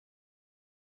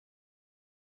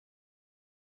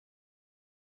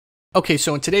Okay,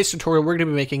 so in today's tutorial, we're going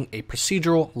to be making a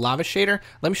procedural lava shader.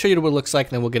 Let me show you what it looks like,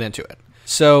 and then we'll get into it.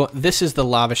 So this is the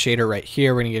lava shader right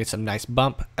here. We're going to get some nice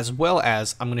bump, as well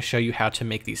as I'm going to show you how to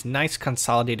make these nice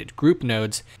consolidated group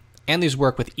nodes, and these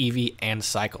work with Eevee and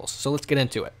cycles. So let's get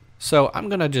into it. So I'm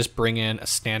going to just bring in a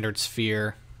standard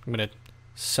sphere. I'm going to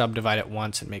subdivide it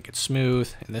once and make it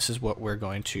smooth, and this is what we're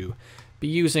going to be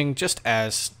using just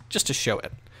to show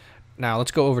it. Now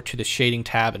let's go over to the shading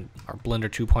tab and our Blender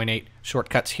 2.8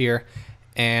 shortcuts here,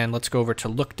 and let's go over to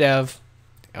Look Dev.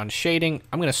 On shading,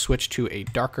 I'm going to switch to a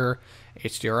darker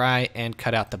HDRI and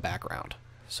cut out the background.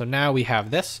 So now we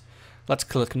have this. Let's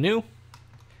click New,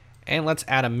 and let's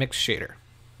add a mix shader.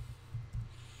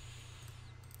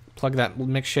 Plug that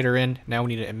mix shader in. Now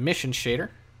we need an emission shader.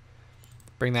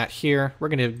 Bring that here. We're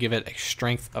going to give it a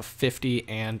strength of 50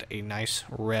 and a nice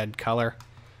red color,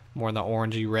 more in the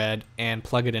orangey red, and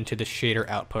plug it into the shader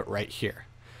output right here.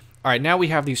 All right, now we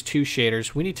have these two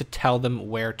shaders. We need to tell them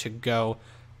where to go,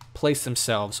 place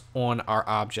themselves on our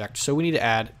object. So we need to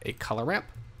add a color ramp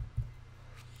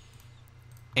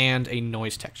and a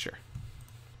noise texture.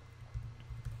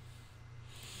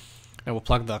 And we'll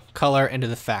plug the color into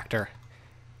the factor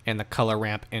and the color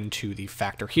ramp into the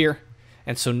factor here.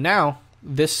 And so now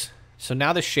this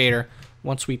shader,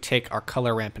 once we take our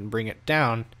color ramp and bring it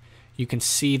down, you can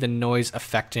see the noise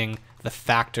affecting the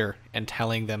factor and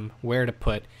telling them where to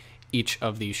put each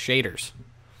of these shaders.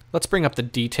 Let's bring up the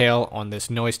detail on this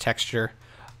noise texture.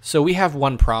 So we have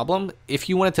one problem. If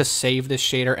you wanted to save this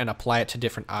shader and apply it to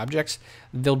different objects,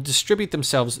 they'll distribute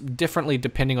themselves differently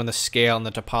depending on the scale and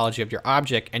the topology of your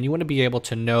object, and you want to be able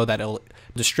to know that it'll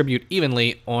distribute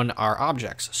evenly on our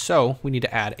objects. So we need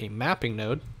to add a mapping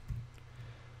node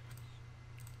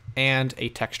and a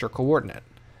texture coordinate.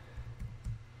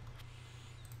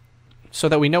 So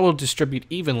that we know it'll distribute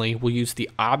evenly, we'll use the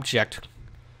object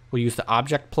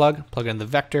plug in the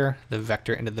vector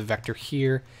into the vector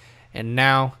here, and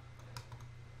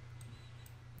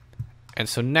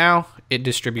so now it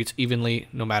distributes evenly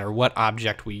no matter what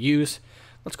object we use.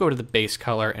 Let's go to the base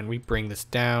color and we bring this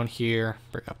down here,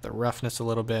 bring up the roughness a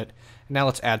little bit. And now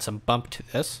let's add some bump to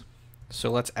this. So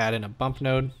let's add in a bump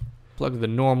node, plug the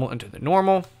normal into the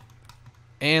normal,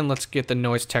 and let's get the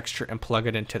noise texture and plug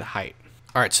it into the height.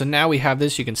 All right, so now we have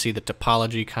this. You can see the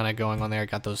topology kind of going on there. I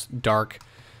got those dark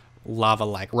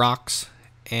lava-like rocks,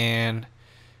 and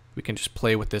we can just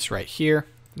play with this right here.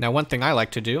 Now, one thing I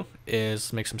like to do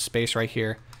is make some space right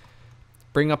here,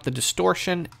 bring up the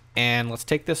distortion, and let's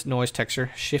take this noise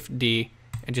texture, Shift D,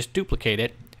 and just duplicate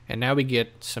it. And now we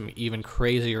get some even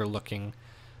crazier looking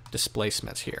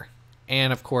displacements here.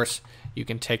 And of course, you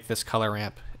can take this color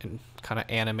ramp and kind of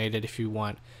animate it if you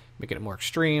want, make it more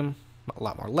extreme, a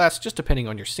lot more less, just depending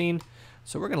on your scene.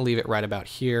 So we're going to leave it right about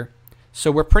here. So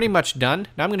we're pretty much done.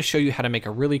 Now I'm going to show you how to make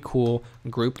a really cool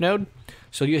group node.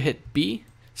 So you hit B,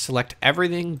 select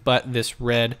everything but this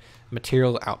red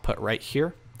material output right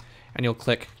here, and you'll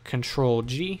click Control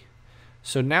G.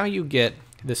 So now you get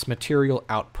this material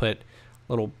output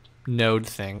little node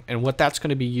thing, and what that's going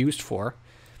to be used for,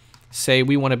 say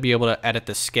we want to be able to edit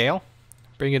the scale,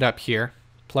 bring it up here,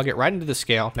 plug it right into the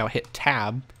scale, now hit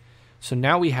Tab. So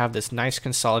now we have this nice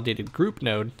consolidated group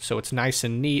node, so it's nice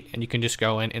and neat, and you can just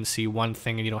go in and see one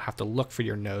thing and you don't have to look for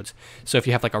your nodes. So if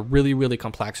you have like a really, really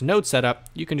complex node setup,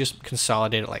 you can just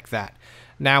consolidate it like that.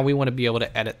 Now we want to be able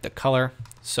to edit the color,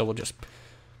 so we'll just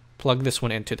plug this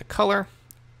one into the color,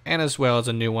 and as well as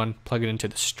a new one, plug it into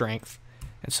the strength.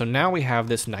 And so now we have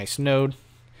this nice node.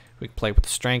 We can play with the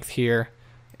strength here,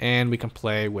 and we can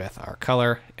play with our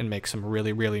color and make some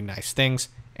really, really nice things,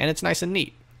 and it's nice and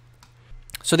neat.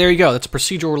 So there you go, that's a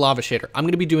procedural lava shader. I'm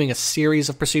going to be doing a series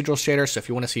of procedural shaders, so if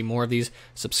you want to see more of these,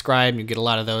 subscribe, you get a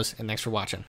lot of those, and thanks for watching.